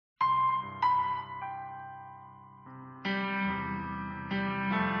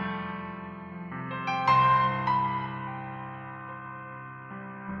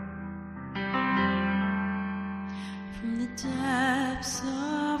depths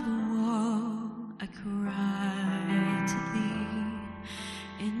of woe I cry to thee.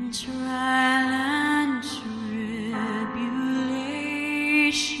 In trial and tribulation,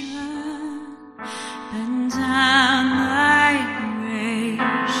 bend down thy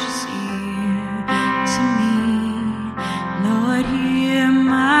gracious ear to me. Lord, hear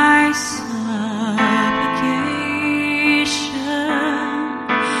my supplication.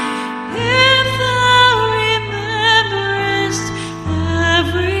 If thou rememberest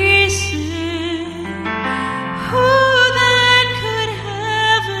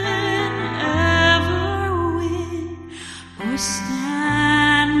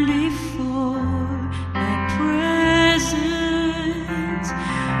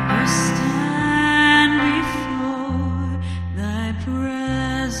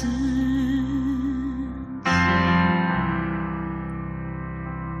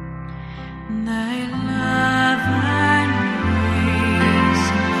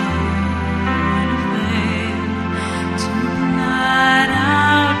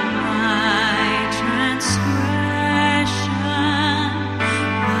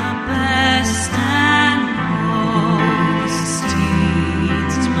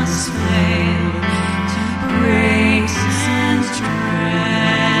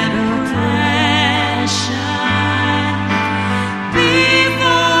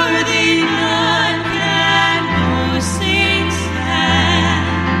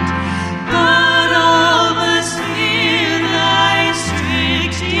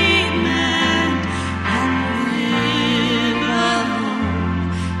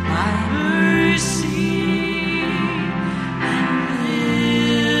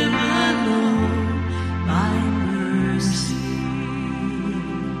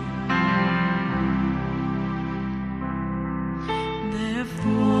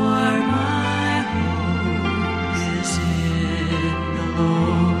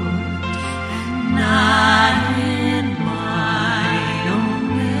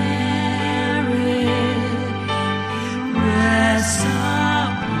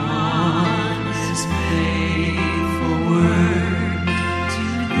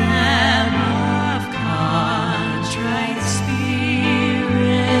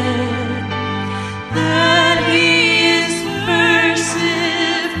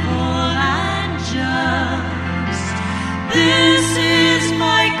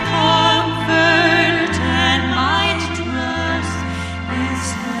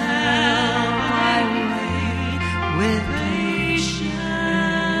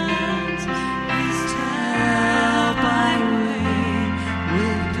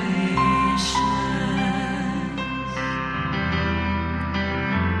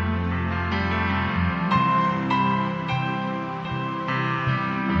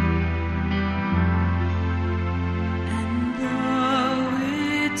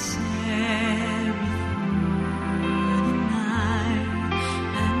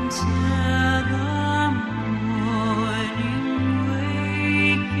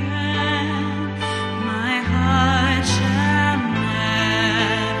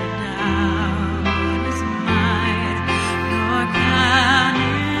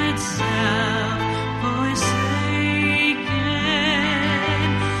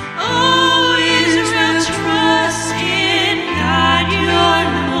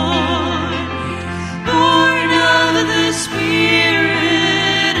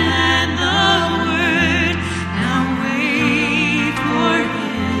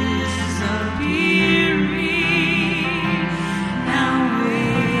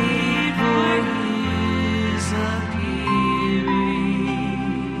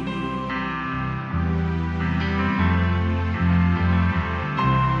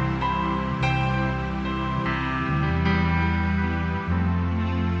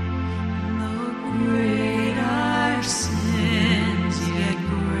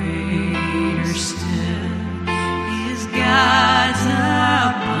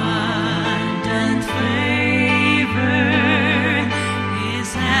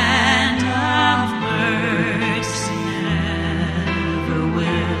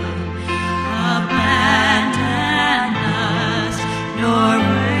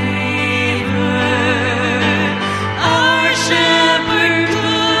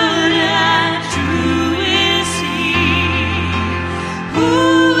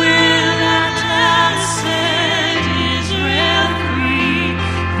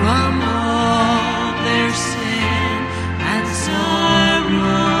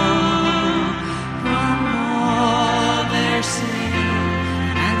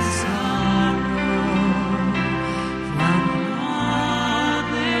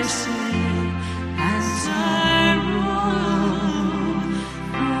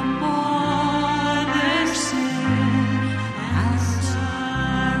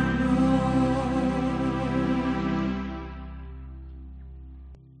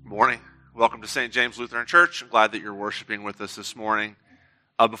St. James Lutheran Church. I'm glad that you're worshiping with us this morning.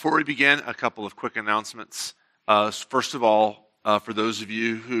 Before we begin, a couple of quick announcements. First of all, for those of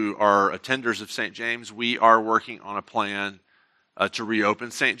you who are attenders of St. James, we are working on a plan to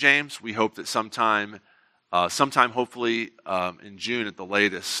reopen St. James. We hope that sometime hopefully in June at the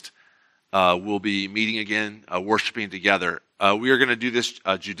latest, we'll be meeting again, worshiping together. We are going to do this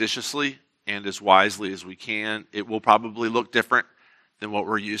judiciously and as wisely as we can. It will probably look different than what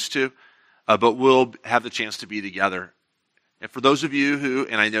we're used to, but we'll have the chance to be together. And for those of you who,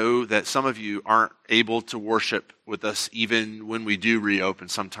 and I know that some of you aren't able to worship with us even when we do reopen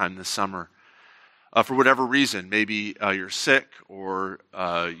sometime this summer, for whatever reason, maybe you're sick, or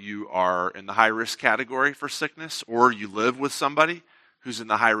you are in the high-risk category for sickness, or you live with somebody who's in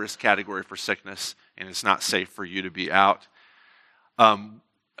the high-risk category for sickness, and it's not safe for you to be out.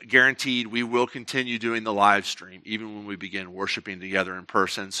 Guaranteed, we will continue doing the live stream, even when we begin worshiping together in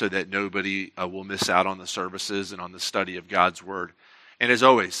person, so that nobody will miss out on the services and on the study of God's Word. And as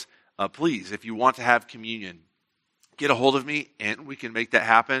always, please, if you want to have communion, get a hold of me, and we can make that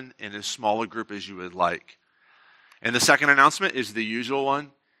happen in as small a group as you would like. And the second announcement is the usual one.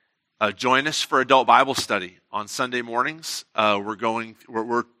 Join us for adult Bible study on Sunday mornings.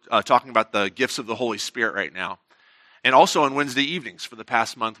 We're talking about the gifts of the Holy Spirit right now. And also on Wednesday evenings, for the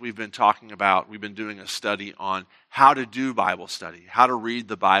past month, we've been doing a study on how to do Bible study, how to read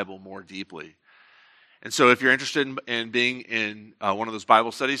the Bible more deeply. And so if you're interested in being in one of those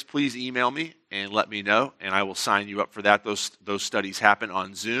Bible studies, please email me and let me know, and I will sign you up for that. Those studies happen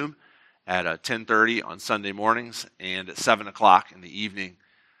on Zoom at 10:30 on Sunday mornings and at 7 o'clock in the evening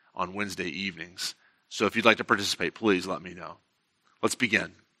on Wednesday evenings. So if you'd like to participate, please let me know. Let's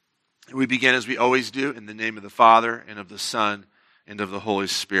begin. We begin as we always do, in the name of the Father, and of the Son, and of the Holy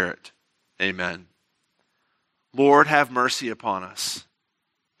Spirit. Amen. Lord, have mercy upon us.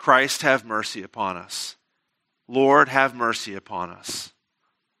 Christ, have mercy upon us. Lord, have mercy upon us.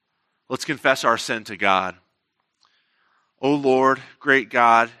 Let's confess our sin to God. O Lord, great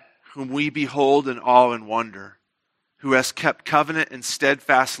God, whom we behold in awe and wonder, who has kept covenant and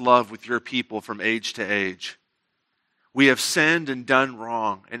steadfast love with your people from age to age. We have sinned and done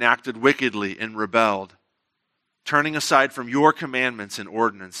wrong, and acted wickedly and rebelled, turning aside from your commandments and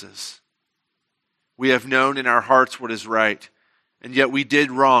ordinances. We have known in our hearts what is right, and yet we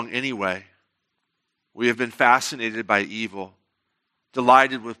did wrong anyway. We have been fascinated by evil,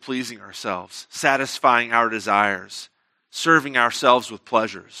 delighted with pleasing ourselves, satisfying our desires, serving ourselves with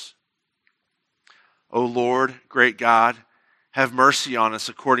pleasures. O Lord, great God, have mercy on us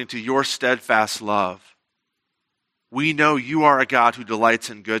according to your steadfast love. We know you are a God who delights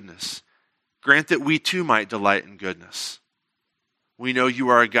in goodness. Grant that we too might delight in goodness. We know you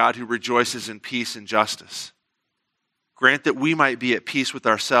are a God who rejoices in peace and justice. Grant that we might be at peace with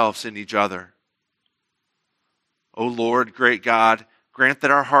ourselves and each other. O Lord, great God, grant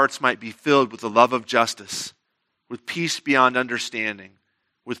that our hearts might be filled with the love of justice, with peace beyond understanding,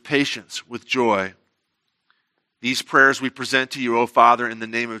 with patience, with joy. These prayers we present to you, O Father, in the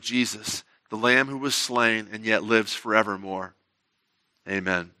name of Jesus, the Lamb who was slain and yet lives forevermore.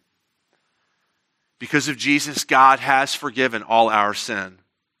 Amen. Because of Jesus, God has forgiven all our sin.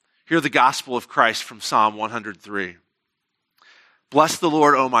 Hear the gospel of Christ from Psalm 103. Bless the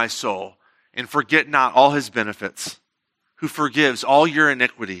Lord, O my soul, and forget not all his benefits, who forgives all your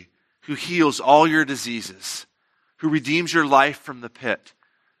iniquity, who heals all your diseases, who redeems your life from the pit,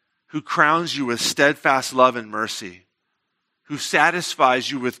 who crowns you with steadfast love and mercy, who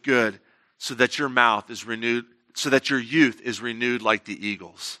satisfies you with good, so that your mouth is renewed, so that your youth is renewed like the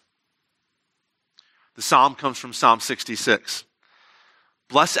eagles. The psalm comes from Psalm 66.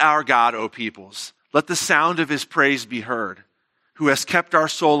 Bless our God, O peoples. Let the sound of his praise be heard, who has kept our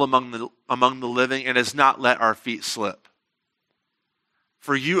soul among the living and has not let our feet slip.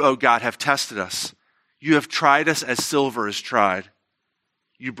 For you, O God, have tested us. You have tried us as silver is tried.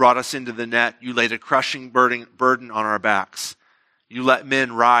 You brought us into the net. You laid a crushing burden on our backs. You let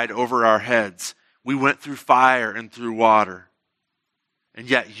men ride over our heads. We went through fire and through water. And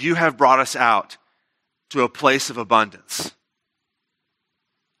yet you have brought us out to a place of abundance.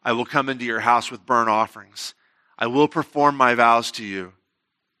 I will come into your house with burnt offerings. I will perform my vows to you,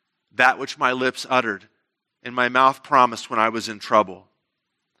 that which my lips uttered and my mouth promised when I was in trouble.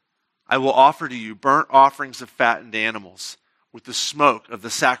 I will offer to you burnt offerings of fattened animals with the smoke of the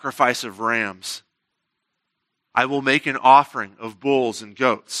sacrifice of rams. I will make an offering of bulls and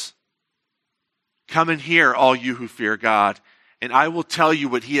goats. Come and hear, all you who fear God, and I will tell you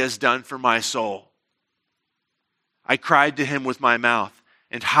what he has done for my soul. I cried to him with my mouth,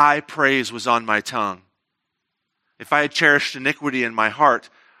 and high praise was on my tongue. If I had cherished iniquity in my heart,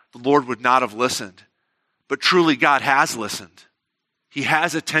 the Lord would not have listened. But truly, God has listened. He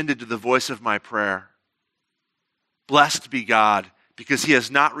has attended to the voice of my prayer. Blessed be God, because he has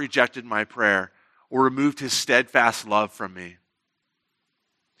not rejected my prayer or removed his steadfast love from me.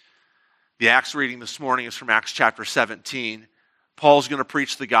 The Acts reading this morning is from Acts chapter 17. Paul's going to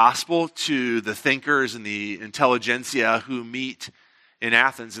preach the gospel to the thinkers and the intelligentsia who meet in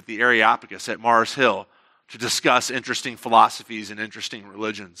Athens at the Areopagus at Mars Hill to discuss interesting philosophies and interesting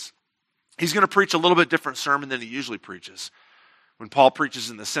religions. He's going to preach a little bit different sermon than he usually preaches. When Paul preaches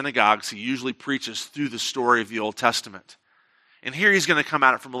in the synagogues, he usually preaches through the story of the Old Testament. And here he's going to come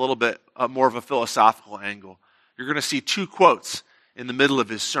at it from a little bit more of a philosophical angle. You're going to see two quotes in the middle of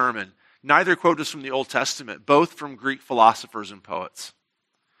his sermon. Neither quote is from the Old Testament, both from Greek philosophers and poets.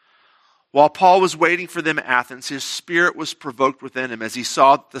 While Paul was waiting for them at Athens, his spirit was provoked within him as he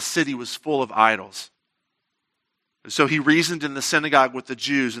saw that the city was full of idols. And so he reasoned in the synagogue with the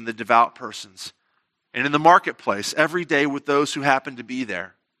Jews and the devout persons, and in the marketplace every day with those who happened to be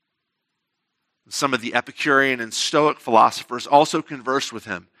there. Some of the Epicurean and Stoic philosophers also conversed with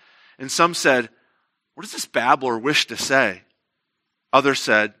him, and some said, "What does this babbler wish to say?" Others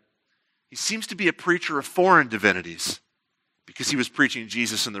said, "He seems to be a preacher of foreign divinities," because he was preaching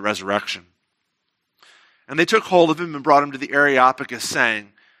Jesus and the resurrection. And they took hold of him and brought him to the Areopagus,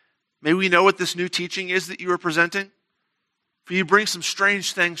 saying, "May we know what this new teaching is that you are presenting? For you bring some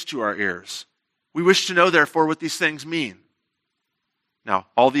strange things to our ears. We wish to know, therefore, what these things mean." Now,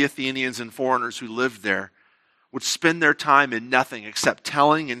 all the Athenians and foreigners who lived there would spend their time in nothing except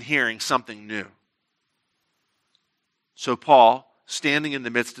telling and hearing something new. So Paul, standing in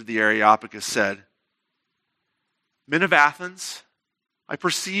the midst of the Areopagus, said, "Men of Athens, I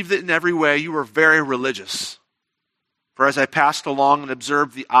perceive that in every way you are very religious. For as I passed along and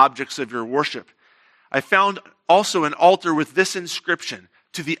observed the objects of your worship, I found also an altar with this inscription,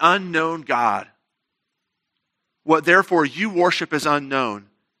 'To the unknown God.' What therefore you worship as unknown,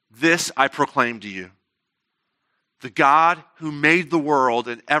 this I proclaim to you. The God who made the world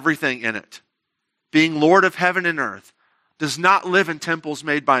and everything in it, being Lord of heaven and earth, does not live in temples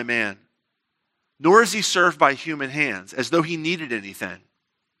made by man, nor is he served by human hands as though he needed anything,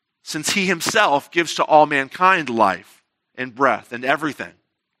 since he himself gives to all mankind life and breath and everything.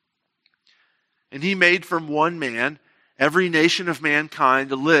 And he made from one man every nation of mankind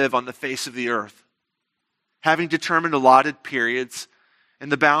to live on the face of the earth, having determined allotted periods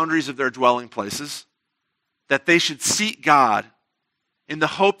and the boundaries of their dwelling places, that they should seek God in the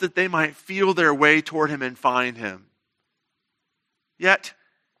hope that they might feel their way toward him and find him. Yet,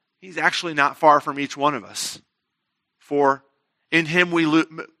 he's actually not far from each one of us. For in him we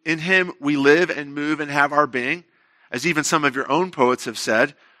live and move and have our being, as even some of your own poets have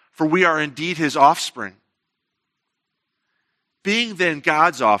said, for we are indeed his offspring. Being then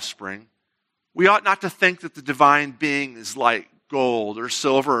God's offspring, we ought not to think that the divine being is like gold or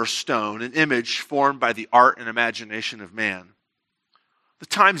silver or stone, an image formed by the art and imagination of man. The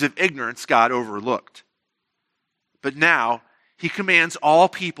times of ignorance God overlooked. But now he commands all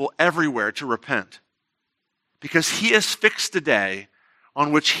people everywhere to repent, because he has fixed a day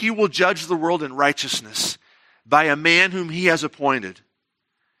on which he will judge the world in righteousness by a man whom he has appointed.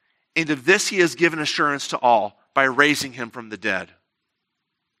 And of this he has given assurance to all by raising him from the dead."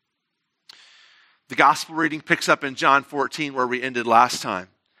 The gospel reading picks up in John 14 where we ended last time.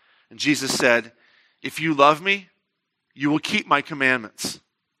 And Jesus said, "If you love me, you will keep my commandments.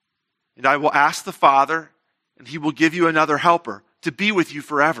 And I will ask the Father, and he will give you another helper to be with you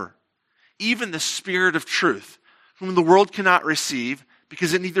forever, even the Spirit of truth, whom the world cannot receive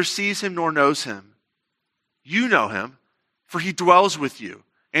because it neither sees him nor knows him. You know him, for he dwells with you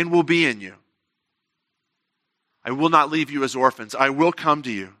and will be in you. I will not leave you as orphans. I will come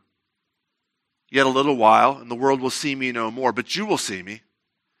to you. Yet a little while, and the world will see me no more, but you will see me.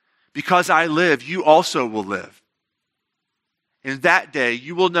 Because I live, you also will live. In that day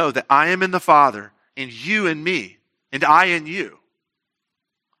you will know that I am in the Father, and you in me, and I in you.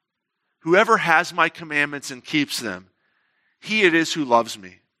 Whoever has my commandments and keeps them, he it is who loves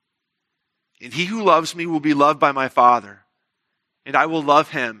me. And he who loves me will be loved by my Father, and I will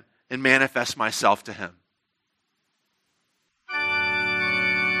love him and manifest myself to him."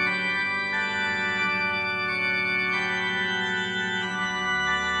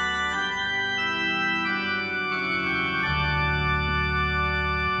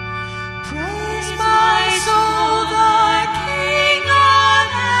 Praise my soul, the King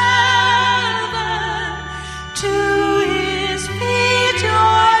of heaven. To his feet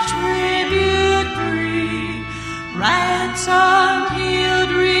your tribute bring. Ransomed,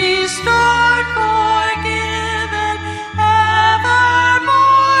 healed, restored, forgiven.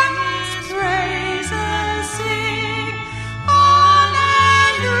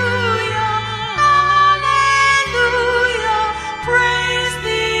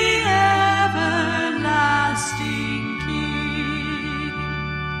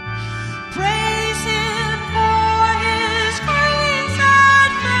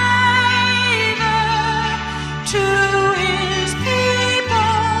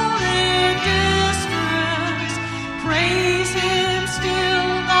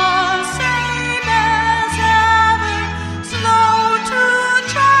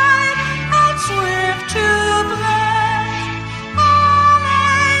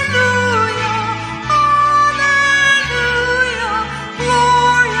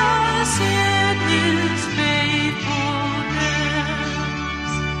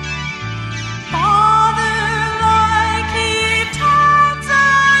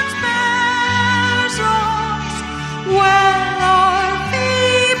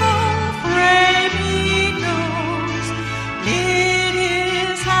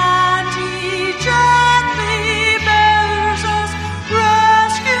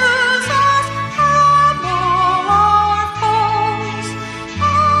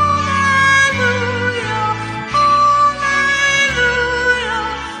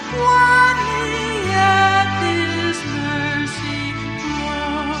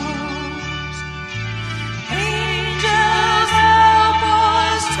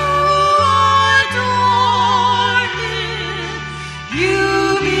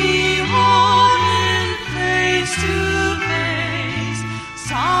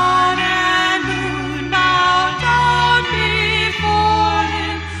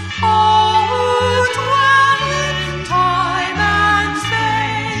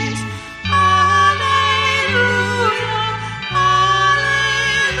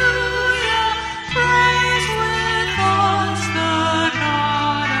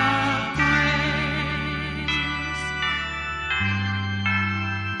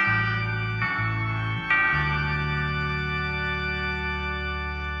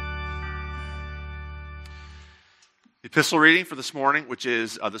 Epistle reading for this morning, which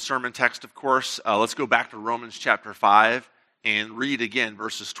is the sermon text, of course. Let's go back to Romans chapter 5 and read again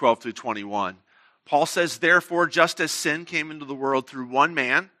verses 12 through 21. Paul says, "Therefore, just as sin came into the world through one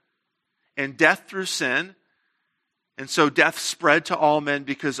man, and death through sin, and so death spread to all men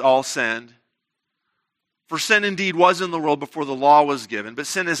because all sinned. For sin indeed was in the world before the law was given, but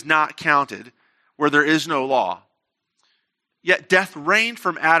sin is not counted where there is no law. Yet death reigned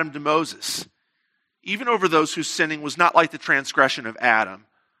from Adam to Moses, even over those whose sinning was not like the transgression of Adam,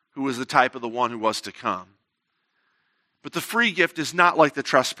 who was the type of the one who was to come. But the free gift is not like the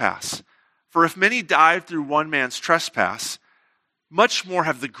trespass. For if many died through one man's trespass, much more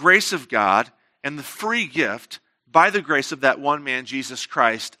have the grace of God and the free gift by the grace of that one man, Jesus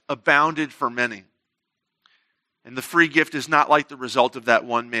Christ, abounded for many. And the free gift is not like the result of that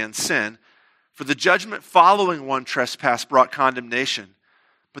one man's sin. For the judgment following one trespass brought condemnation,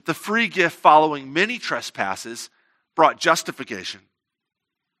 but the free gift following many trespasses brought justification.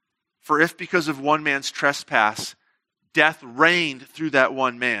 For if because of one man's trespass, death reigned through that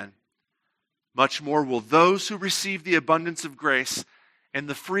one man, much more will those who receive the abundance of grace and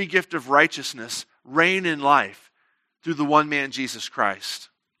the free gift of righteousness reign in life through the one man, Jesus Christ.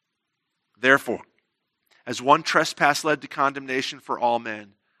 Therefore, as one trespass led to condemnation for all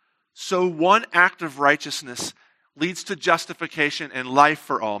men, so one act of righteousness leads to justification and life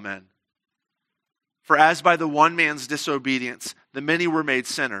for all men. For as by the one man's disobedience the many were made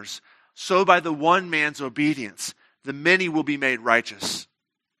sinners, so by the one man's obedience the many will be made righteous.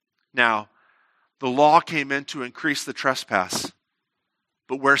 Now, the law came in to increase the trespass,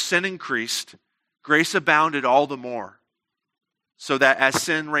 but where sin increased, grace abounded all the more, so that as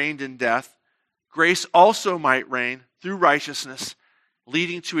sin reigned in death, grace also might reign through righteousness,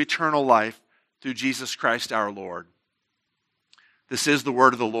 leading to eternal life through Jesus Christ our Lord." This is the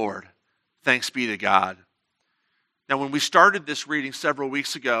word of the Lord. Thanks be to God. Now, when we started this reading several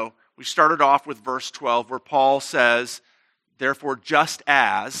weeks ago, we started off with verse 12 where Paul says, "Therefore, just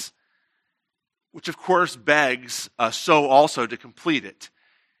as," which of course begs so also to complete it.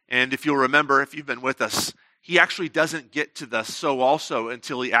 And if you'll remember, if you've been with us, he actually doesn't get to the "so also"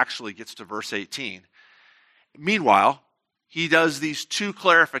 until he actually gets to verse 18. Meanwhile, he does these two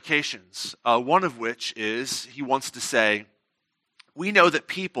clarifications, one of which is he wants to say, we know that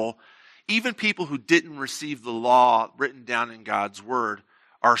people, even people who didn't receive the law written down in God's word,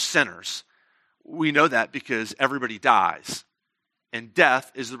 are sinners. We know that because everybody dies, and death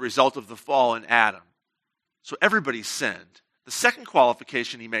is the result of the fall in Adam. So everybody's sinned. The second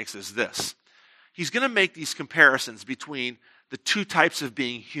qualification he makes is this. He's going to make these comparisons between the two types of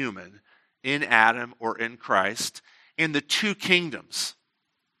being human in Adam or in Christ, and the two kingdoms,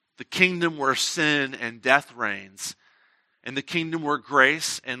 the kingdom where sin and death reigns, and the kingdom where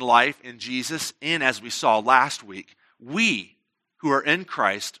grace and life in Jesus, and as we saw last week, we who are in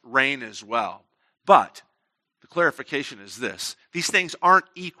Christ reign as well. But the clarification is this. These things aren't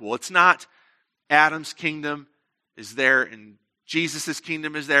equal. It's not Adam's kingdom is there and Jesus'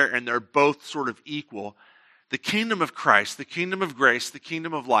 kingdom is there, and they're both sort of equal. The kingdom of Christ, the kingdom of grace, the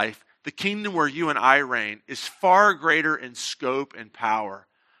kingdom of life, the kingdom where you and I reign is far greater in scope and power.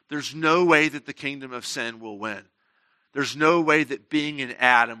 There's no way that the kingdom of sin will win. There's no way that being in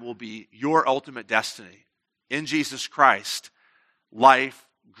Adam will be your ultimate destiny. In Jesus Christ, life,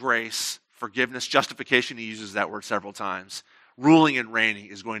 grace, forgiveness, justification, he uses that word several times, ruling and reigning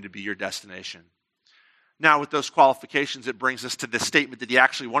is going to be your destination. Now, with those qualifications, it brings us to the statement that he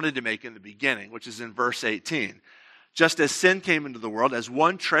actually wanted to make in the beginning, which is in verse 18. Just as sin came into the world, as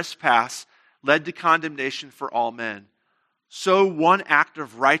one trespass led to condemnation for all men, so one act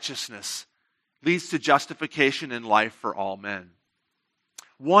of righteousness leads to justification and life for all men.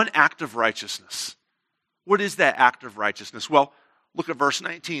 One act of righteousness. What is that act of righteousness? Well, look at verse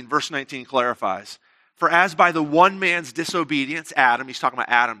 19. Verse 19 clarifies. For as by the one man's disobedience, Adam, he's talking about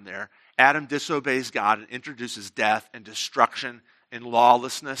Adam there, Adam disobeys God and introduces death and destruction and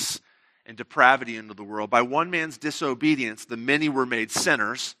lawlessness and depravity into the world. By one man's disobedience, the many were made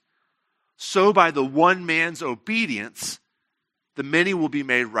sinners. So by the one man's obedience, the many will be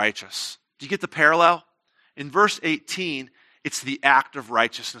made righteous. Do you get the parallel? In verse 18, it's the act of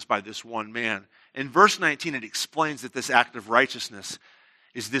righteousness by this one man. In verse 19, it explains that this act of righteousness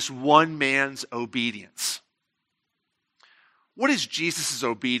is this one man's obedience. What is Jesus'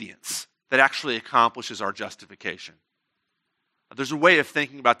 obedience that actually accomplishes our justification? There's a way of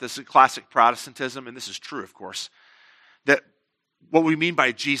thinking about this in classic Protestantism, and this is true, of course, that what we mean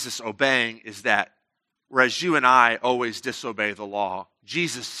by Jesus obeying is that whereas you and I always disobey the law,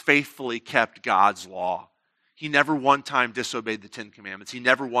 Jesus faithfully kept God's law. He never one time disobeyed the Ten Commandments. He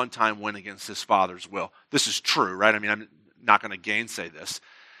never one time went against his Father's will. This is true, right? I mean, I'm not going to gainsay this.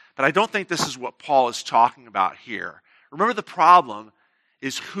 But I don't think this is what Paul is talking about here. Remember, the problem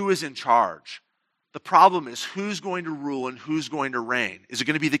is who is in charge. The problem is who's going to rule and who's going to reign. Is it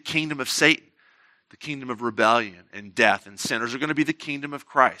going to be the kingdom of Satan, the kingdom of rebellion and death and sin, or is it going to be the kingdom of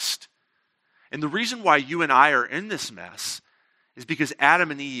Christ? And the reason why you and I are in this mess is because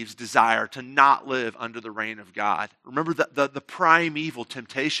Adam and Eve's desire to not live under the reign of God. Remember, the primeval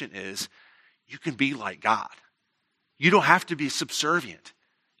temptation is you can be like God. You don't have to be subservient.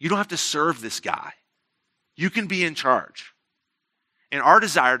 You don't have to serve this guy. You can be in charge. And our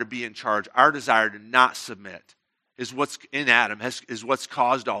desire to be in charge, our desire to not submit, is what's in Adam, is what's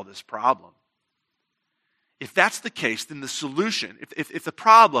caused all this problem. If that's the case, then the solution, if the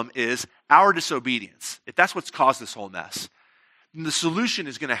problem is our disobedience, if that's what's caused this whole mess, then the solution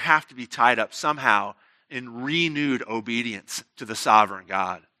is going to have to be tied up somehow in renewed obedience to the sovereign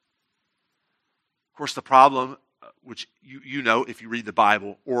God. Of course, the problem, which you know if you read the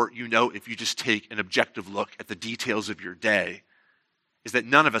Bible, or you know if you just take an objective look at the details of your day, is that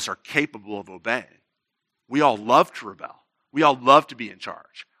none of us are capable of obeying. We all love to rebel. We all love to be in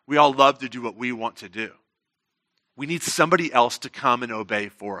charge. We all love to do what we want to do. We need somebody else to come and obey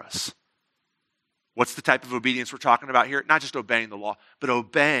for us. What's the type of obedience we're talking about here? Not just obeying the law, but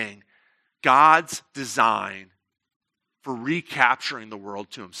obeying God's design for recapturing the world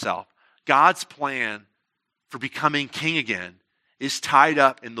to himself. God's plan for becoming king again is tied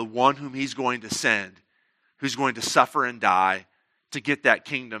up in the one whom he's going to send, who's going to suffer and die to get that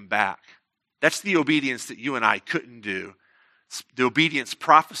kingdom back. That's the obedience that you and I couldn't do. It's the obedience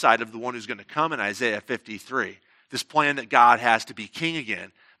prophesied of the one who's going to come in Isaiah 53. This plan that God has to be king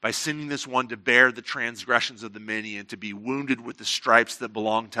again by sending this one to bear the transgressions of the many and to be wounded with the stripes that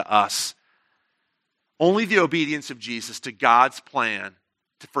belong to us. Only the obedience of Jesus to God's plan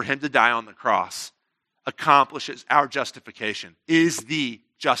for him to die on the cross accomplishes our justification, is the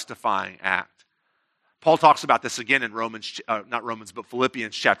justifying act. Paul talks about this again in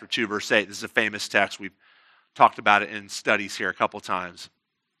Philippians chapter 2, verse 8. This is a famous text. We've talked about it in studies here a couple times.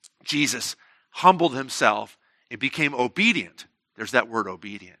 Jesus humbled himself and became obedient. There's that word,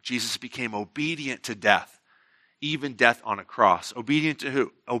 obedient. Jesus became obedient to death, even death on a cross. Obedient to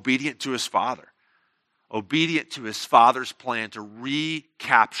who? Obedient to his Father. Obedient to his Father's plan to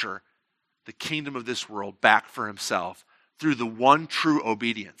recapture the kingdom of this world back for himself through the one true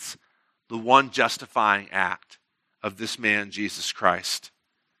obedience, the one justifying act of this man, Jesus Christ.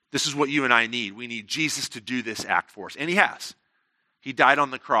 This is what you and I need. We need Jesus to do this act for us. And he has. He died on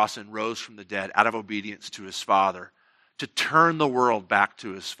the cross and rose from the dead out of obedience to his Father to turn the world back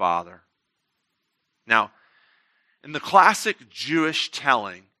to his Father. Now, in the classic Jewish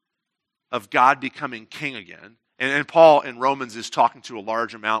telling of God becoming king again, and Paul in Romans is talking to a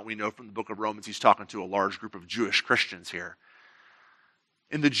large amount. We know from the book of Romans he's talking to a large group of Jewish Christians here.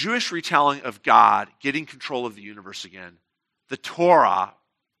 In the Jewish retelling of God getting control of the universe again, the Torah,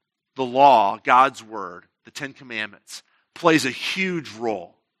 the law, God's word, the Ten Commandments, plays a huge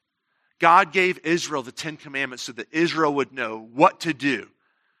role. God gave Israel the Ten Commandments so that Israel would know what to do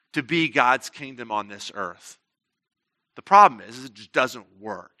to be God's kingdom on this earth. The problem is it just doesn't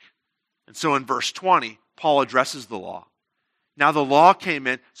work. And so in verse 20, Paul addresses the law. Now the law came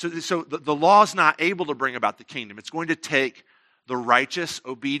in, so the law is not able to bring about the kingdom. It's going to take the righteous,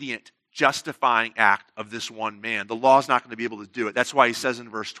 obedient, justifying act of this one man. The law is not going to be able to do it. That's why he says in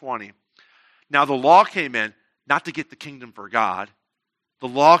verse 20, now the law came in not to get the kingdom for God. The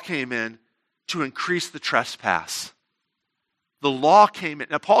law came in to increase the trespass. The law came in.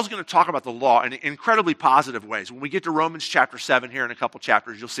 Now Paul's going to talk about the law in incredibly positive ways. When we get to Romans chapter 7 here in a couple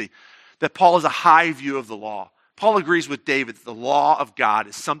chapters, you'll see that Paul has a high view of the law. Paul agrees with David that the law of God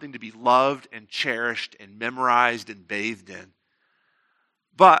is something to be loved and cherished and memorized and bathed in.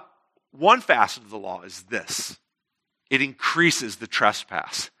 But one facet of the law is this. It increases the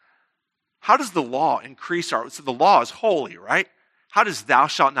trespass. How does the law increase so the law is holy, right? How does thou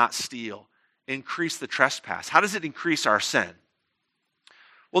shalt not steal increase the trespass? How does it increase our sin?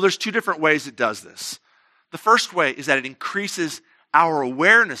 Well, there's two different ways it does this. The first way is that it increases our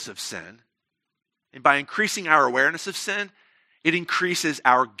awareness of sin. And by increasing our awareness of sin, it increases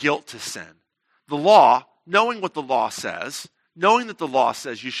our guilt to sin. The law, knowing what the law says, knowing that the law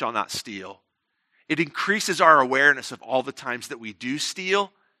says you shall not steal, it increases our awareness of all the times that we do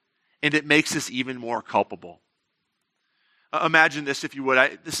steal, and it makes us even more culpable. Imagine this, if you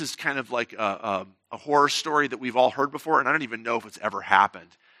would. This is kind of like a horror story that we've all heard before, and I don't even know if it's ever happened.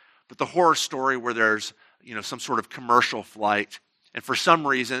 But the horror story where there's some sort of commercial flight, and for some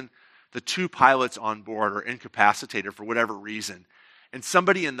reason, the two pilots on board are incapacitated for whatever reason, and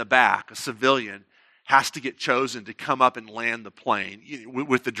somebody in the back, a civilian, has to get chosen to come up and land the plane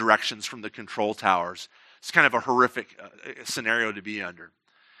with the directions from the control towers. It's kind of a horrific scenario to be under.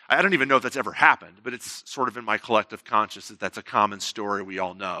 I don't even know if that's ever happened, but it's sort of in my collective conscious that that's a common story we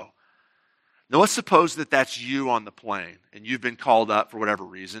all know. Now let's suppose that that's you on the plane, and you've been called up for whatever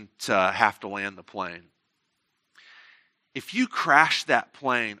reason to have to land the plane. If you crash that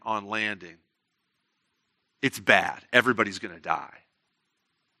plane on landing, it's bad. Everybody's going to die.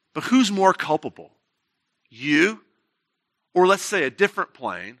 But who's more culpable? You, or let's say a different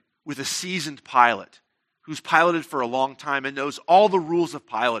plane with a seasoned pilot who's piloted for a long time and knows all the rules of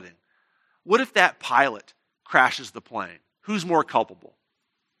piloting. What if that pilot crashes the plane? Who's more culpable?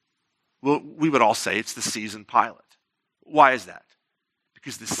 Well, we would all say it's the seasoned pilot. Why is that?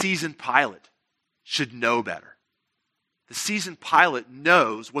 Because the seasoned pilot should know better. The seasoned pilot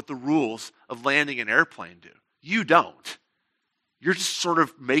knows what the rules of landing an airplane do. You don't. You're just sort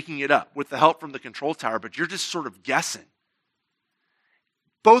of making it up with the help from the control tower, but you're just sort of guessing.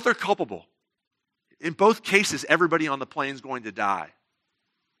 Both are culpable. In both cases, everybody on the plane is going to die.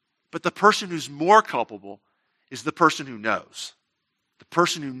 But the person who's more culpable is the person who knows. The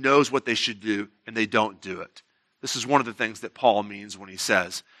person who knows what they should do and they don't do it. This is one of the things that Paul means when he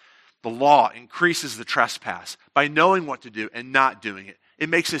says, the law increases the trespass by knowing what to do and not doing it. It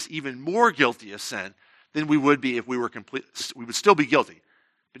makes us even more guilty of sin than we would be if we were complete. We would still be guilty,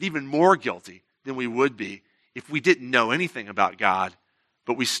 but even more guilty than we would be if we didn't know anything about God,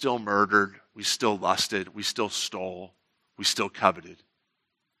 but we still murdered, we still lusted, we still stole, we still coveted.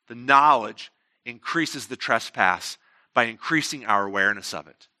 The knowledge increases the trespass by increasing our awareness of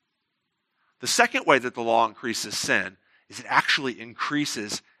it. The second way that the law increases sin is it actually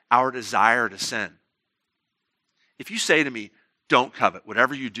increases our desire to sin. If you say to me, don't covet,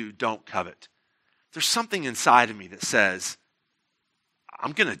 whatever you do, don't covet, there's something inside of me that says,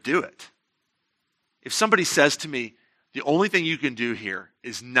 I'm going to do it. If somebody says to me, the only thing you can do here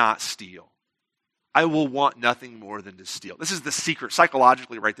is not steal, I will want nothing more than to steal. This is the secret,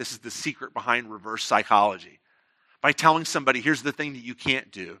 psychologically, right? This is the secret behind reverse psychology. By telling somebody, here's the thing that you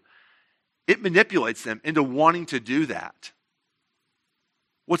can't do, it manipulates them into wanting to do that.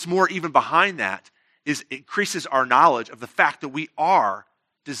 What's more, even behind that, is it increases our knowledge of the fact that we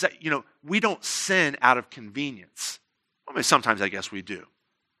don't sin out of convenience. I mean, sometimes I guess we do.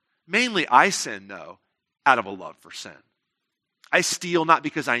 Mainly I sin, though, out of a love for sin. I steal not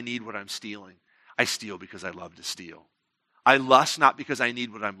because I need what I'm stealing. I steal because I love to steal. I lust not because I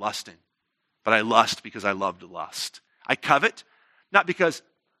need what I'm lusting, but I lust because I love to lust. I covet not because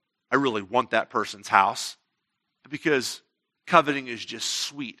I really want that person's house, but because coveting is just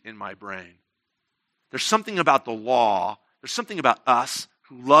sweet in my brain. There's something about the law, there's something about us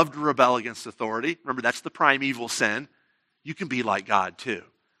who love to rebel against authority. Remember, that's the primeval sin. You can be like God too.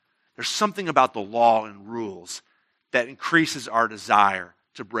 There's something about the law and rules that increases our desire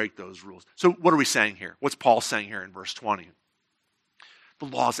to break those rules. So what are we saying here? What's Paul saying here in verse 20? The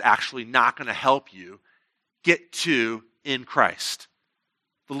law is actually not going to help you get to in Christ.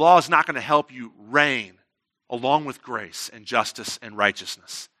 The law is not going to help you reign along with grace and justice and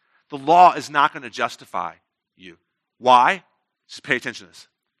righteousness. The law is not going to justify you. Why? Just pay attention to this.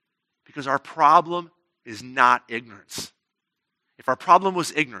 Because our problem is not ignorance. If our problem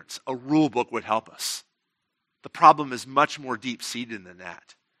was ignorance, a rule book would help us. The problem is much more deep-seated than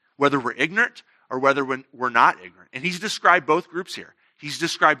that. Whether we're ignorant or whether we're not ignorant. And he's described both groups here. He's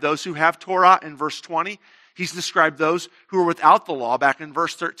described those who have Torah in verse 20. He's described those who are without the law back in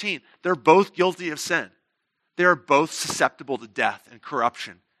verse 13. They're both guilty of sin. They are both susceptible to death and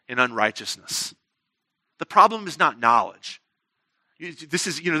corruption and unrighteousness. The problem is not knowledge. This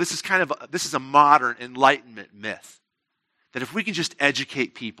is a modern Enlightenment myth. That if we can just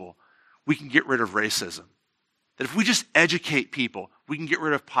educate people, we can get rid of racism. That if we just educate people, we can get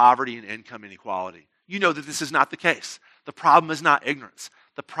rid of poverty and income inequality. You know that this is not the case. The problem is not ignorance.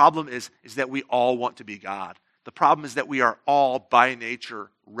 The problem is that we all want to be God. The problem is that we are all, by nature,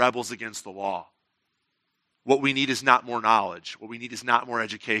 rebels against the law. What we need is not more knowledge. What we need is not more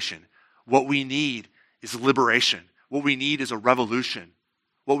education. What we need is liberation. What we need is a revolution.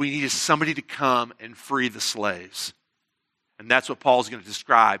 What we need is somebody to come and free the slaves. And that's what Paul's going to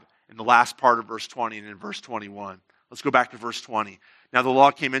describe in the last part of verse 20 and in verse 21. Let's go back to verse 20. Now the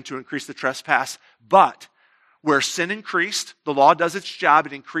law came in to increase the trespass, but where sin increased, the law does its job,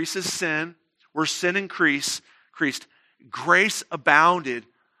 it increases sin. Where sin increased, grace abounded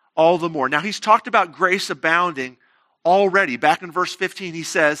all the more. Now he's talked about grace abounding already. Back in verse 15 he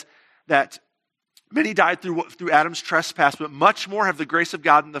says that Many died through Adam's trespass, but much more have the grace of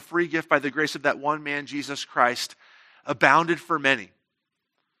God and the free gift by the grace of that one man, Jesus Christ, abounded for many.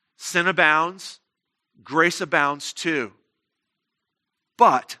 Sin abounds, grace abounds too.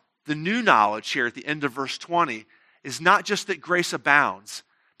 But the new knowledge here at the end of verse 20 is not just that grace abounds,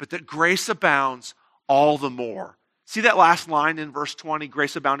 but that grace abounds all the more. See that last line in verse 20,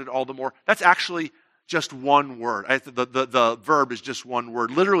 grace abounded all the more? That's actually just one word. The verb is just one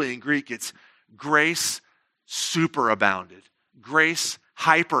word. Literally in Greek, it's grace superabounded. Grace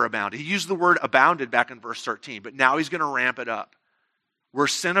hyperabounded. He used the word abounded back in verse 13, but now he's going to ramp it up. Where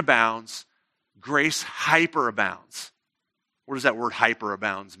sin abounds, grace hyperabounds. What does that word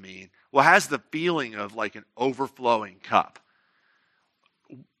hyperabounds mean? Well, it has the feeling of like an overflowing cup.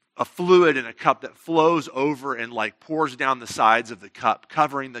 A fluid in a cup that flows over and like pours down the sides of the cup,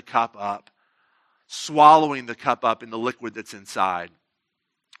 covering the cup up, swallowing the cup up in the liquid that's inside.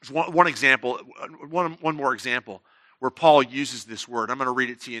 There's one example, one more example where Paul uses this word. I'm going to read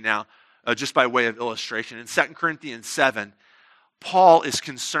it to you now just by way of illustration. In 2 Corinthians 7, Paul is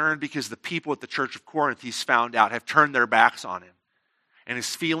concerned because the people at the church of Corinth, he's found out, have turned their backs on him. And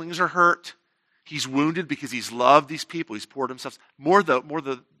his feelings are hurt. He's wounded because he's loved these people. He's poured himself. More though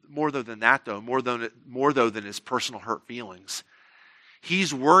than his personal hurt feelings.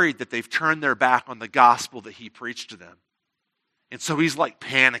 He's worried that they've turned their back on the gospel that he preached to them. And so he's like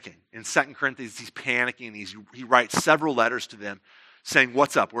panicking. In 2 Corinthians, he's panicking. He writes several letters to them saying,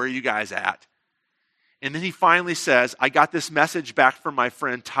 what's up? Where are you guys at? And then he finally says, I got this message back from my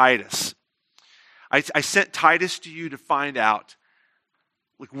friend Titus. I sent Titus to you to find out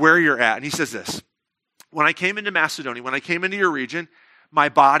like where you're at. And he says this, when I came into Macedonia, when I came into your region, my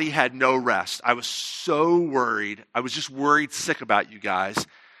body had no rest. I was so worried. I was just worried sick about you guys.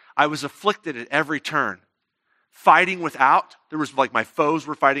 I was afflicted at every turn. Fighting without, there was like my foes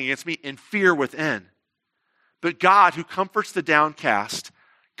were fighting against me, and fear within. But God, who comforts the downcast,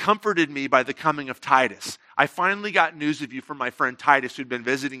 comforted me by the coming of Titus. I finally got news of you from my friend Titus, who'd been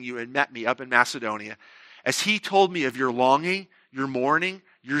visiting you and met me up in Macedonia, as he told me of your longing, your mourning,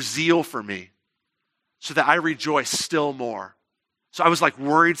 your zeal for me, so that I rejoice still more. So I was like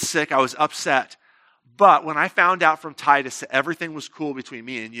worried sick, I was upset. But when I found out from Titus that everything was cool between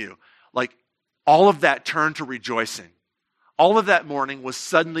me and you, like all of that turned to rejoicing. All of that mourning was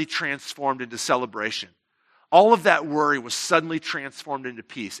suddenly transformed into celebration. All of that worry was suddenly transformed into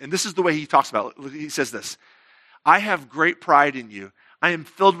peace. And this is the way he talks about it. He says this, I have great pride in you. I am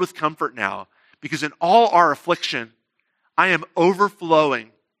filled with comfort now, because in all our affliction, I am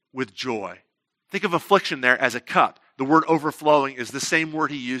overflowing with joy. Think of affliction there as a cup. The word overflowing is the same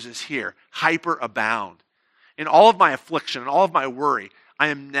word he uses here, hyperabound. In all of my affliction and all of my worry, I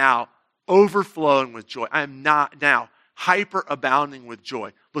am now overflowing with joy. I am not now hyperabounding with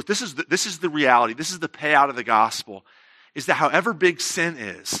joy. Look, this is the reality. This is the payout of the gospel, is that however big sin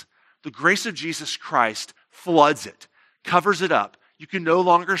is, the grace of Jesus Christ floods it, covers it up. You can no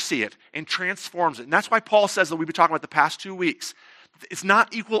longer see it and transforms it. And that's why Paul says that we've been talking about the past 2 weeks. It's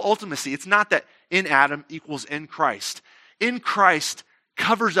not equal ultimacy. It's not that in Adam equals in Christ. In Christ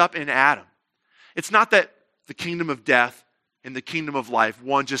covers up in Adam. It's not that the kingdom of death and the kingdom of life,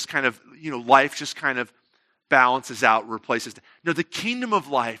 one just kind of, life just kind of balances out, replaces it. No, the kingdom of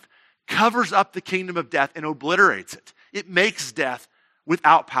life covers up the kingdom of death and obliterates it. It makes death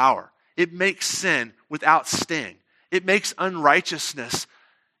without power. It makes sin without sting. It makes unrighteousness.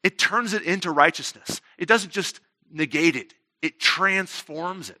 It turns it into righteousness. It doesn't just negate it. It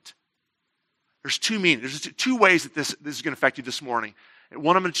transforms it. There's two meanings. There's two ways that this is going to affect you this morning. And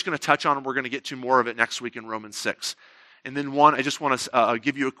one I'm just going to touch on, and we're going to get to more of it next week in Romans 6. And then one, I just want to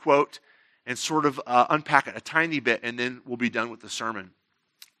give you a quote and sort of unpack it a tiny bit, and then we'll be done with the sermon.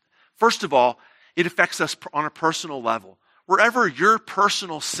 First of all, it affects us on a personal level. Wherever your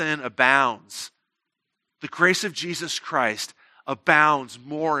personal sin abounds, the grace of Jesus Christ abounds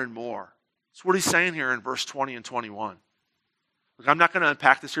more and more. That's what he's saying here in verse 20 and 21. Look, I'm not going to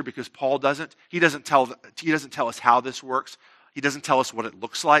unpack this here because Paul doesn't. He doesn't tell us how this works. He doesn't tell us what it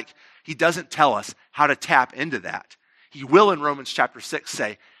looks like. He doesn't tell us how to tap into that. He will in Romans chapter 6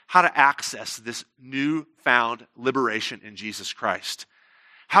 say how to access this newfound liberation in Jesus Christ.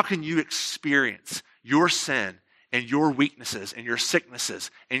 How can you experience your sin and your weaknesses and your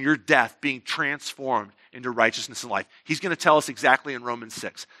sicknesses and your death being transformed into righteousness and life? He's going to tell us exactly in Romans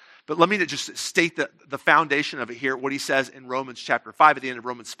 6. But let me just state the foundation of it here. What he says in Romans chapter 5, at the end of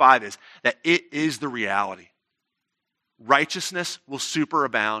Romans 5, is that it is the reality. Righteousness will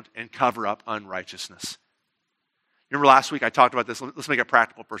superabound and cover up unrighteousness. Remember last week I talked about this. Let's make it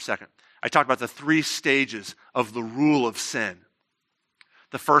practical for a second. I talked about the 3 stages of the rule of sin.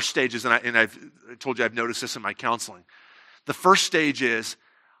 The first stage is, and I've told you I've noticed this in my counseling. The first stage is,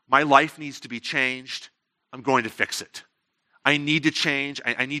 my life needs to be changed. I'm going to fix it. I need to change.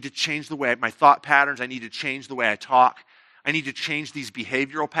 I need to change the way, my thought patterns. I need to change the way I talk. I need to change these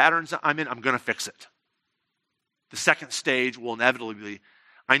behavioral patterns that I'm in. I'm going to fix it. The second stage will inevitably be,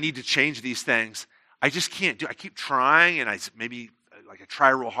 I need to change these things. I just can't do it. I keep trying, and I try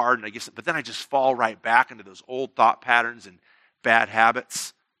real hard, but then I just fall right back into those old thought patterns and bad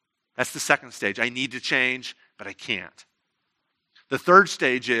habits. That's the second stage. I need to change, but I can't. The third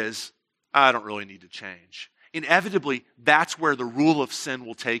stage is, I don't really need to change. Inevitably, that's where the rule of sin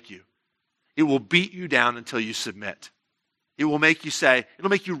will take you. It will beat you down until you submit. It will make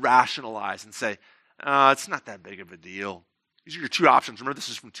you rationalize and say, it's not that big of a deal. These are your two options. Remember, this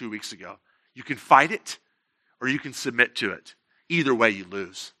is from 2 weeks ago. You can fight it, or you can submit to it. Either way, you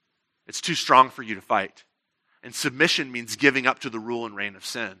lose. It's too strong for you to fight. And submission means giving up to the rule and reign of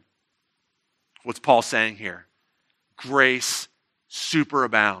sin. What's Paul saying here? Grace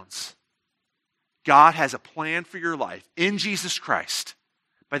superabounds. God has a plan for your life in Jesus Christ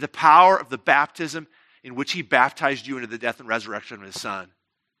by the power of the baptism in which he baptized you into the death and resurrection of his Son.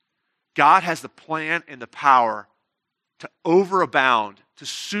 God has the plan and the power to overabound, to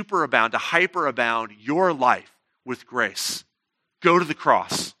superabound, to hyperabound your life with grace. Go to the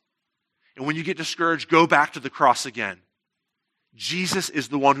cross. And when you get discouraged, go back to the cross again. Jesus is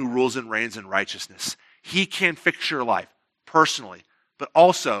the one who rules and reigns in righteousness. He can fix your life personally, but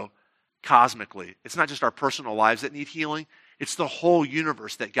also cosmically. It's not just our personal lives that need healing. It's the whole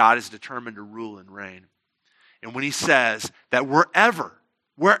universe that God is determined to rule and reign. And when he says that wherever,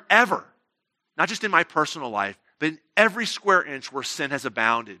 not just in my personal life, but in every square inch where sin has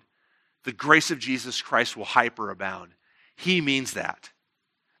abounded, the grace of Jesus Christ will hyperabound. He means that.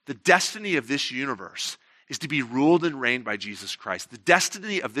 The destiny of this universe is to be ruled and reigned by Jesus Christ. The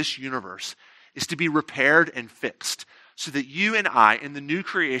destiny of this universe is to be repaired and fixed so that you and I in the new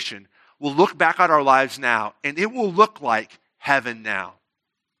creation will look back at our lives now and it will look like heaven now.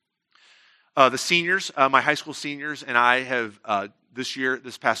 The seniors, my high school seniors, and I have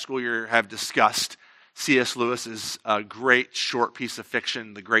this past school year, have discussed C.S. Lewis's great short piece of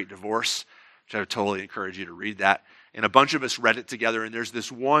fiction, The Great Divorce, which I would totally encourage you to read that. And a bunch of us read it together, and there's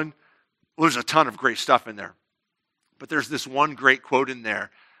a ton of great stuff in there. But there's this one great quote in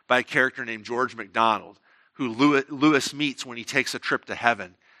there by a character named George MacDonald, who Lewis meets when he takes a trip to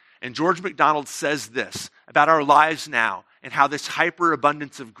heaven. And George MacDonald says this about our lives now and how this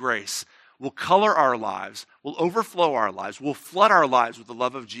hyperabundance of grace will color our lives, will overflow our lives, will flood our lives with the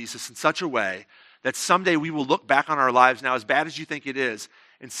love of Jesus in such a way that someday we will look back on our lives now, as bad as you think it is,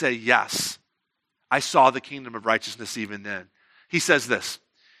 and say, yes, I saw the kingdom of righteousness even then. He says this,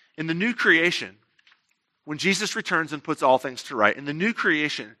 in the new creation, when Jesus returns and puts all things to right, in the new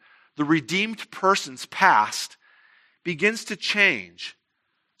creation, the redeemed person's past begins to change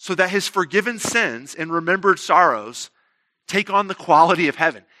so that his forgiven sins and remembered sorrows take on the quality of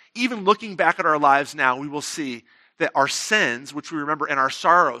heaven. Even looking back at our lives now, we will see that our sins, which we remember, and our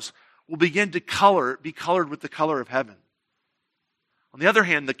sorrows will begin to be colored with the color of heaven. On the other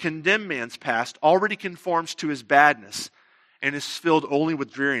hand, the condemned man's past already conforms to his badness and is filled only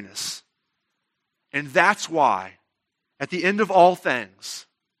with dreariness. And that's why, at the end of all things,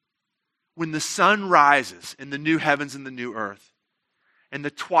 when the sun rises in the new heavens and the new earth, and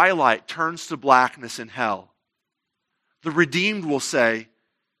the twilight turns to blackness in hell, the redeemed will say,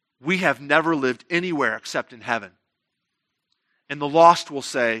 we have never lived anywhere except in heaven. And the lost will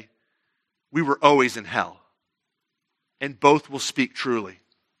say, we were always in hell. And both will speak truly.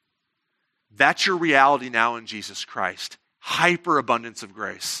 That's your reality now in Jesus Christ. Hyperabundance of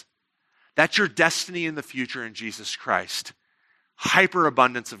grace. That's your destiny in the future in Jesus Christ.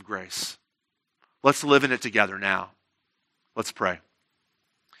 Hyperabundance of grace. Let's live in it together now. Let's pray.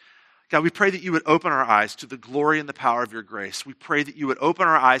 God, we pray that you would open our eyes to the glory and the power of your grace. We pray that you would open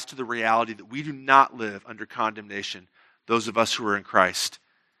our eyes to the reality that we do not live under condemnation, those of us who are in Christ.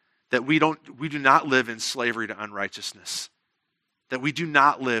 That we do not live in slavery to unrighteousness. That we do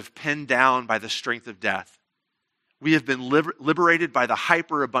not live pinned down by the strength of death. We have been liberated by the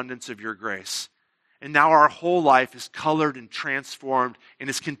hyperabundance of your grace. And now our whole life is colored and transformed and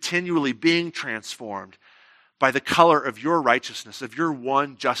is continually being transformed by the color of your righteousness, of your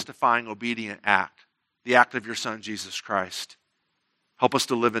one justifying, obedient act, the act of your Son, Jesus Christ. Help us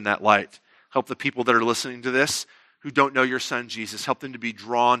to live in that light. Help the people that are listening to this who don't know your Son, Jesus, help them to be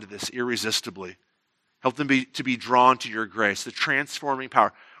drawn to this irresistibly. Help them to be drawn to your grace, the transforming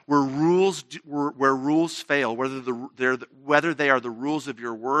power. Where rules fail, whether they are the rules of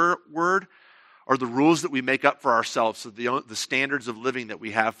your word or the rules that we make up for ourselves, so the standards of living that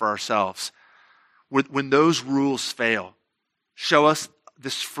we have for ourselves, when those rules fail, show us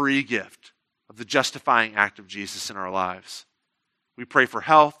this free gift of the justifying act of Jesus in our lives. We pray for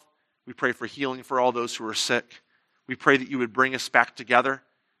health. We pray for healing for all those who are sick. We pray that you would bring us back together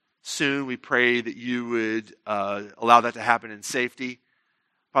soon. We pray that you would allow that to happen in safety.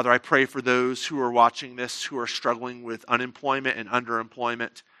 Father, I pray for those who are watching this, who are struggling with unemployment and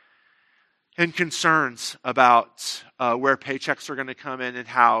underemployment, and concerns about where paychecks are going to come in and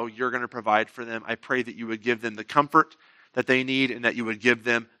how you're going to provide for them. I pray that you would give them the comfort that they need and that you would give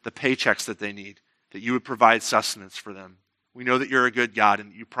them the paychecks that they need, that you would provide sustenance for them. We know that you're a good God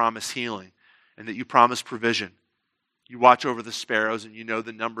and that you promise healing and that you promise provision. You watch over the sparrows and you know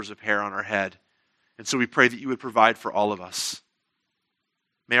the numbers of hair on our head. And so we pray that you would provide for all of us.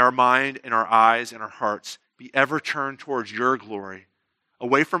 May our mind and our eyes and our hearts be ever turned towards your glory,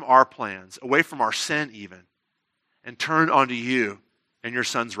 away from our plans, away from our sin even, and turned onto you and your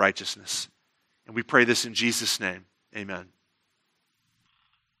Son's righteousness. And we pray this in Jesus' name. Amen.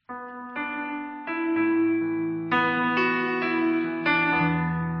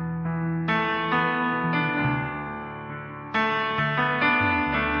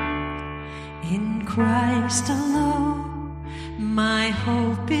 In Christ alone, my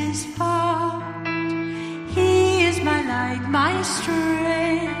hope is found. He is my light, my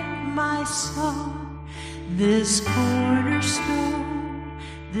strength, my song. This cornerstone,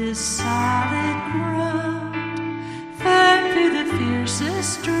 this solid ground, firm through the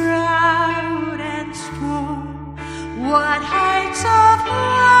fiercest drought and storm. What heights of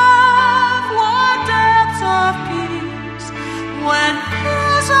love, what depths of peace, when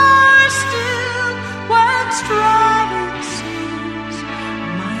fears are still, when striving cease.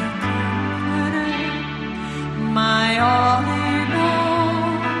 My comforter, my all in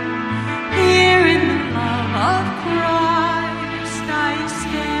all, here in the love of Christ I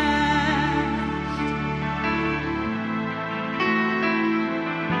stand.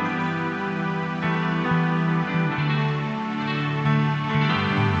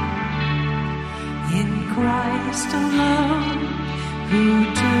 In Christ alone, who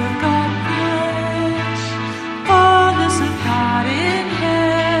took on flesh, fullness of God in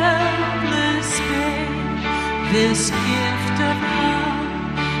helpless faith, this gift of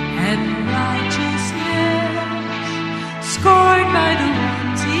love and righteousness, scorned by the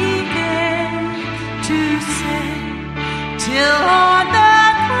ones he came to save, till on the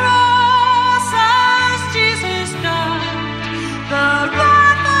cross as Jesus died, the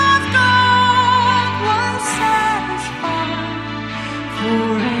wrath of God was satisfied.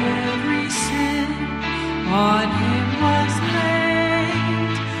 For every sin on him was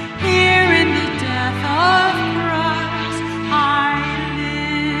laid. Here in the death of Christ I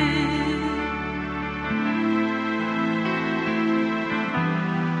live.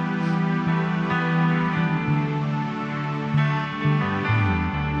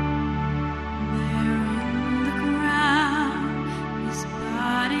 There in the ground his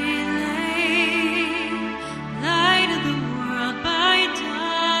body lay, light of the world by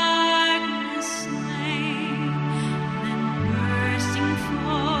darkness slain, then bursting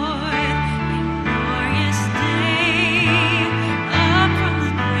forth in glorious day, up from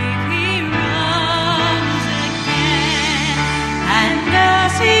the grave he rose again, and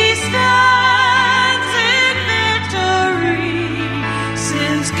as he stands in victory,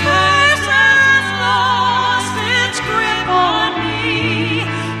 sin's curse has lost its grip on me,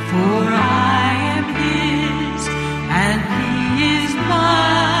 for I am his and he is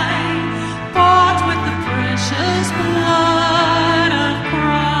mine, bought with the precious blood of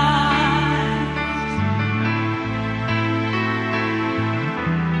Christ.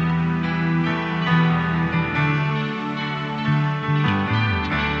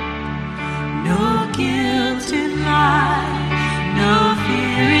 No guilt in life, no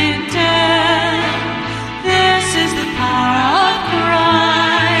fear in death.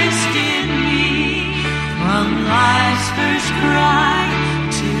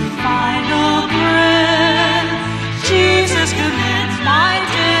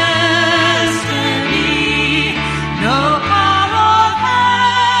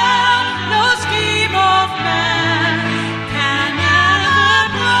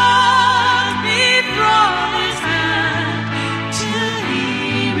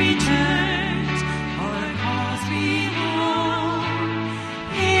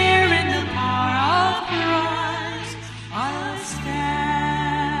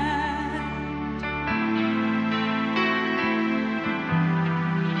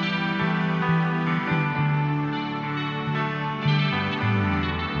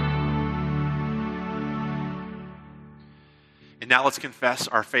 now let's confess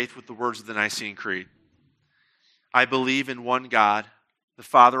our faith with the words of the Nicene Creed. I believe in one God, the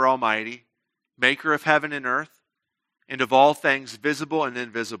Father Almighty, maker of heaven and earth, and of all things visible and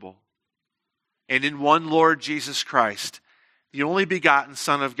invisible, and in one Lord Jesus Christ, the only begotten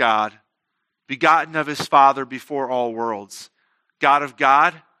Son of God, begotten of his Father before all worlds, God of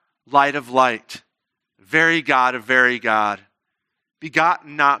God, light of light, very God of very God,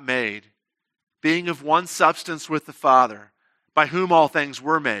 begotten, not made, being of one substance with the Father, by whom all things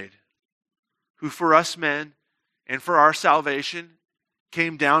were made, who for us men and for our salvation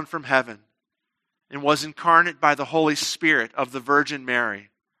came down from heaven, and was incarnate by the Holy Spirit of the Virgin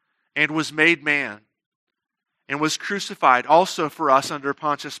Mary, and was made man, and was crucified also for us under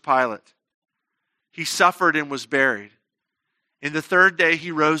Pontius Pilate. He suffered and was buried. In the third day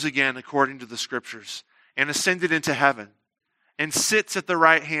he rose again according to the Scriptures, and ascended into heaven, and sits at the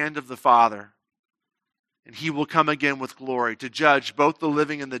right hand of the Father. And he will come again with glory to judge both the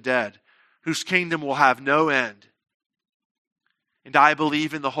living and the dead, whose kingdom will have no end. And I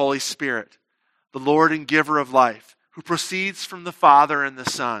believe in the Holy Spirit, the Lord and giver of life, who proceeds from the Father and the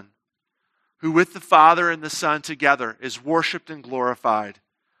Son, who with the Father and the Son together is worshipped and glorified,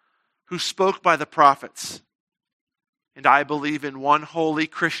 who spoke by the prophets. And I believe in one holy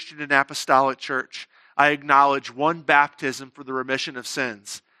Christian and apostolic church. I acknowledge one baptism for the remission of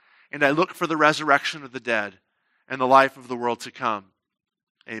sins, and I look for the resurrection of the dead and the life of the world to come.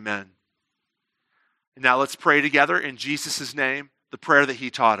 Amen. And now let's pray together in Jesus' name, the prayer that he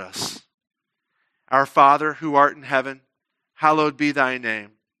taught us. Our Father, who art in heaven, hallowed be thy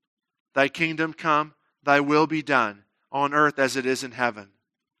name. Thy kingdom come, thy will be done, on earth as it is in heaven.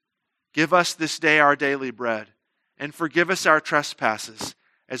 Give us this day our daily bread, and forgive us our trespasses,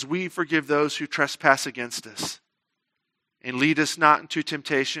 as we forgive those who trespass against us. And lead us not into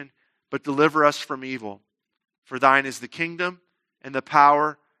temptation, but deliver us from evil. For thine is the kingdom, and the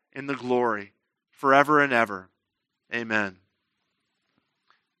power, and the glory, forever and ever. Amen.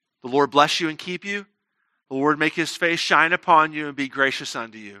 The Lord bless you and keep you. The Lord make his face shine upon you and be gracious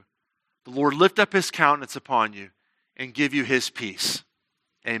unto you. The Lord lift up his countenance upon you and give you his peace.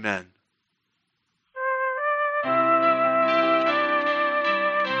 Amen.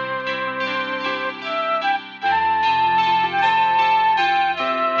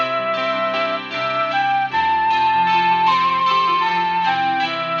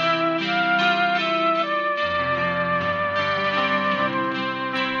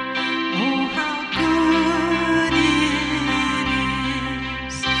 Oh, how good it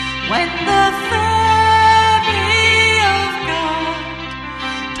is when the family of God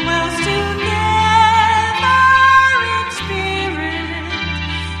dwells together in spirit,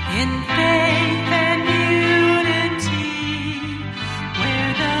 in